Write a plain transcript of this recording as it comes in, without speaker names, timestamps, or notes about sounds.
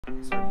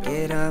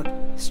Get up,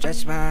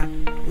 stretch my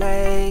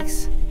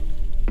legs.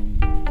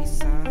 Eat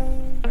some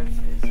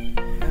breakfast,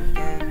 milk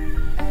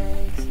and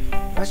eggs.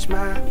 Brush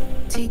my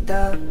teeth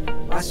up,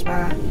 wash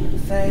my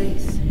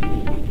face.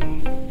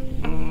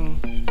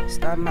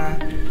 Start my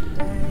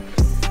day.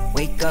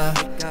 Wake up,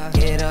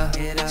 get up,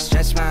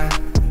 stretch my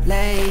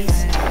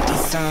legs. Eat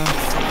some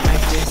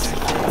breakfast,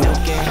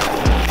 milk and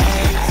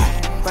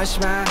eggs. Brush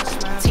my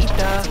teeth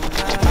up,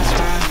 wash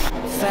my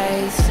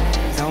face.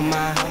 Throw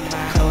my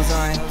clothes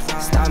on,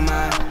 start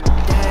my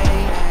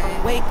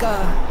day. Wake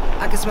up,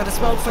 I can smell the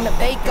smoke from the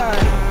bacon.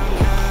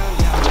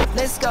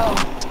 Let's go,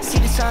 see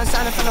the sun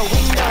shining from the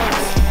windows.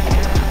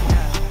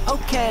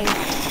 Okay,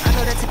 I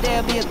know that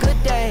today'll be a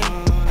good day.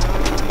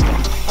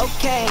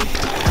 Okay,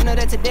 I know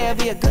that today'll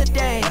be a good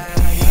day.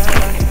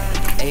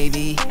 A,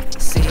 B,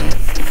 C, 1,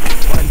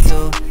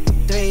 2,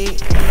 3.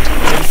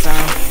 Drink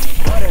some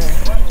water,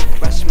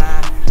 brush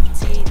my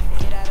teeth,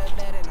 get out of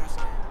bed and I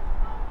start.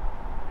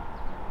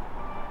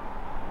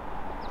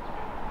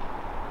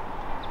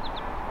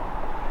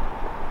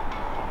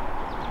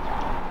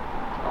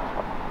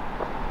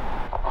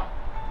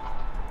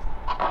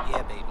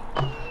 Yeah, baby.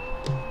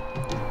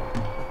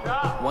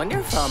 Wonder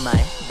if all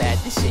my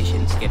bad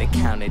decisions get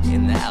accounted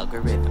in the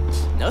algorithm.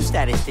 No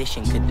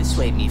statistician could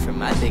dissuade me from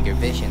my bigger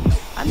vision.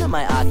 I know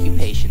my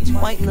occupation's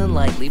quite an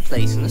unlikely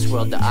place in this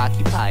world to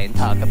occupy and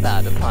talk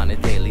about upon a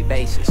daily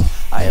basis.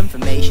 Our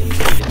information's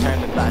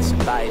determined by some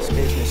biased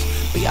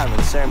business. We are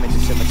in sermon to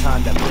some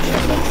conduct with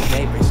our local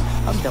neighbors.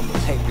 I'm done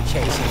with paper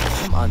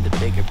chasing, I'm on to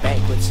bigger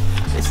banquets.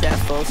 It's that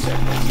full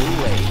circle, new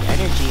wave,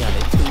 energy on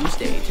a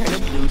Tuesday. Turn a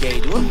blue day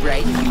to a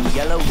bright new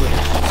yellow wood.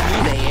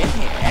 Smooth day in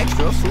here,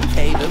 extra fruit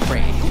the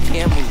brand. Who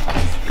can't move?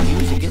 The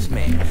music is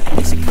man.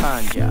 It's a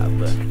con job,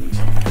 but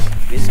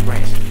it's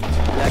grand.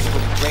 Blessed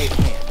with a great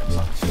hand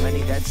amongst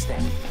many that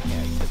stand.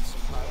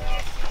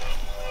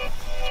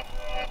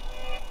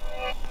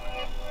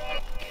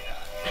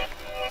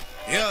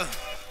 Yeah,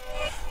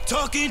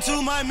 talking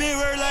to my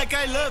mirror like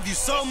I love you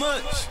so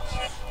much.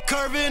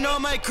 Curving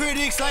on my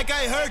critics like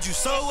I heard you,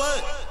 so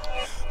what?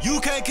 You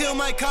can't kill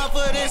my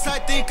confidence, I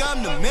think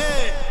I'm the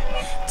man.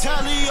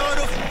 Tally all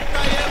the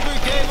I ever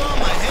gave on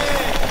my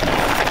head.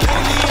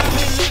 Lately I've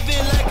been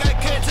living like I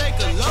can't take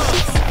a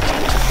loss.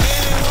 They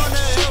ain't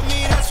wanna help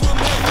me, that's what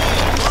made me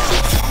a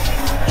boss.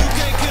 You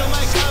can't kill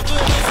my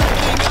confidence, I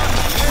think I'm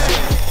the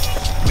man.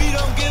 We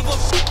don't give a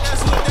that's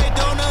what they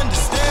don't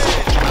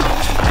understand.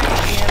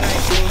 Again,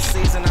 like blue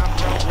season, I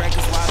broke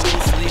records while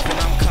loose sleeping.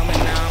 I'm coming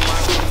now, my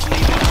roof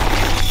leaving.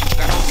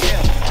 I don't care.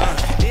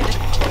 Did it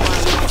for my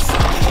little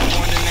song. No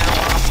wonder now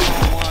I'm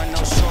on one. No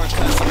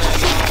shortcuts, red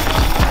line.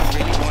 I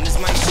really want is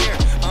my share.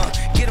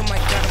 Get on my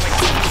gun, my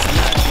team's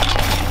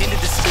nuts. In the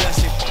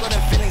discussion, for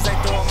the feelings I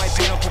throw on my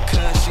piano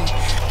percussion.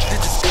 The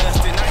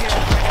disgusting. I hear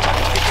them bragging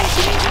about the they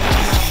did, and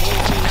I'm not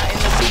moving, not in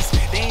the least.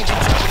 They ain't been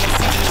dropping no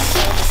season of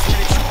service.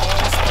 Swear that you all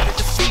started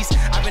the feast.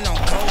 I've been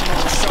on cold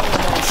mode, show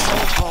mode,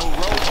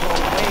 showboat, rowboat,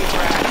 wave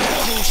ride.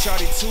 Cool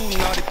shorty, too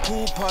naughty,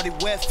 pool party,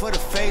 wet for the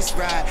face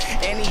ride.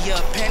 Any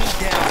up, penny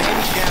down,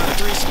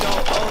 3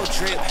 stone, old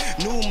drip.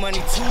 New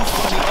money, too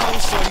funny,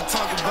 old shorty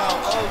talking about,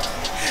 oh.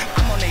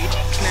 I'm on they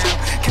now,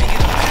 can't get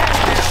a pass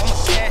now. I'm a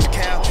cash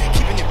cow,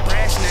 keeping it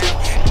brash now.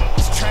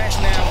 It's trash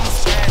now, I'm a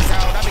spaz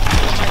out. I've been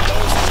killing my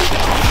lows and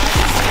living on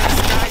highs and seeing the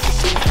skies the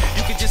truth.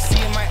 You can just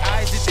see in my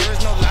eyes that there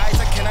is no lies,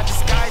 I cannot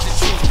disguise the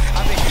truth.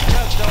 I've been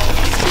ducked on,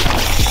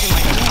 eating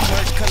my new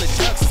merch, color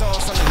duck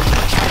sauce on the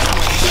couch, on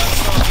my duck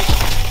sauce. Get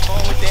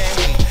on with that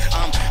hate.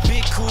 I'm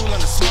big cool on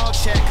a small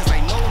check, cause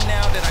I know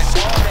now that I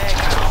all that.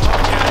 Got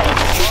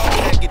all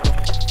that, get the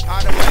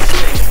out of my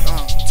space.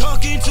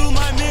 Talking to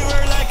my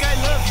mirror like I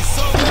love you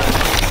so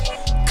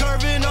much.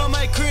 Curving on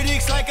my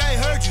critics like I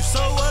heard you, so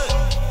what?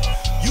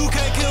 You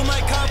can't kill my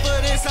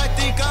confidence, I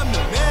think I'm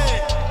the man.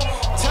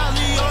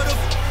 Tally all the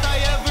I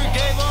ever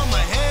gave on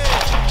my head.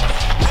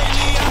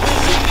 Lately I've been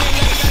living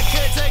like I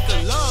can't take a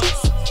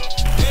loss.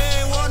 They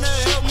ain't wanna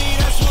help me,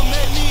 that's what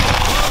made me a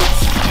boss.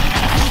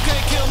 You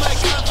can't kill my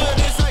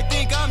confidence, I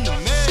think I'm the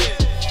man.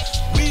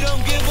 We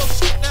don't give a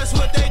that's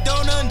what they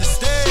don't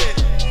understand.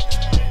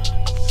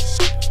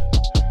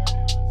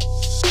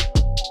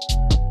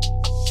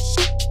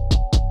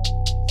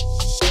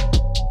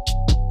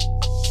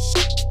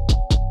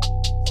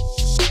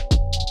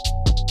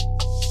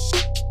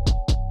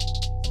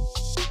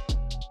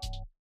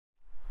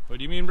 What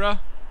do you mean, bro?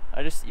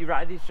 You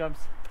ride these jumps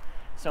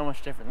so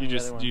much different than the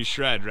other ones. You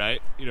shred, right?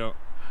 You don't.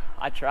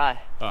 I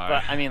try, but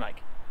right. I mean,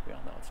 like, we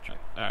all know it's true.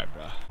 All right,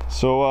 bro.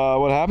 So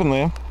what happened,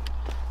 Liam?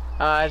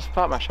 I just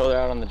popped my shoulder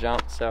out on the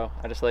jump, so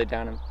I just laid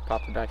down and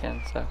popped it back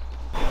in. So.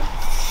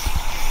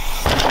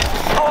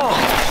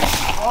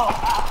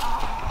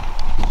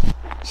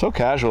 So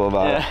casual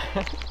about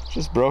Yeah. it.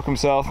 Just broke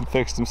himself and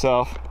fixed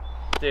himself.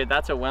 Dude,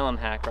 that's a Willem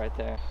hack right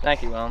there.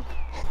 Thank you, Willem.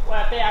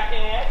 What back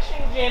in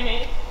action,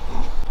 Jimmy?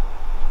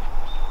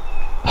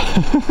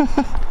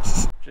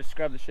 Just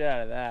scrub the shit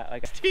out of that.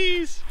 Like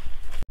Tease.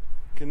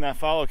 Getting that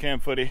follow cam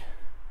footy.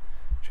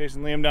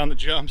 Chasing Liam down the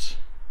jumps.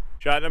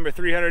 Shot number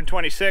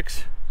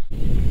 326.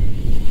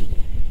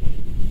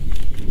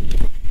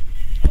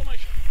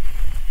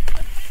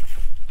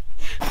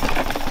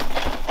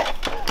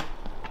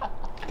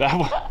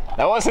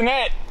 That wasn't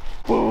it.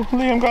 Whoa,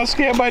 Liam got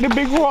scared by the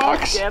big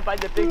rocks. Scared by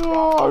the big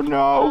rocks. Oh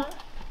no.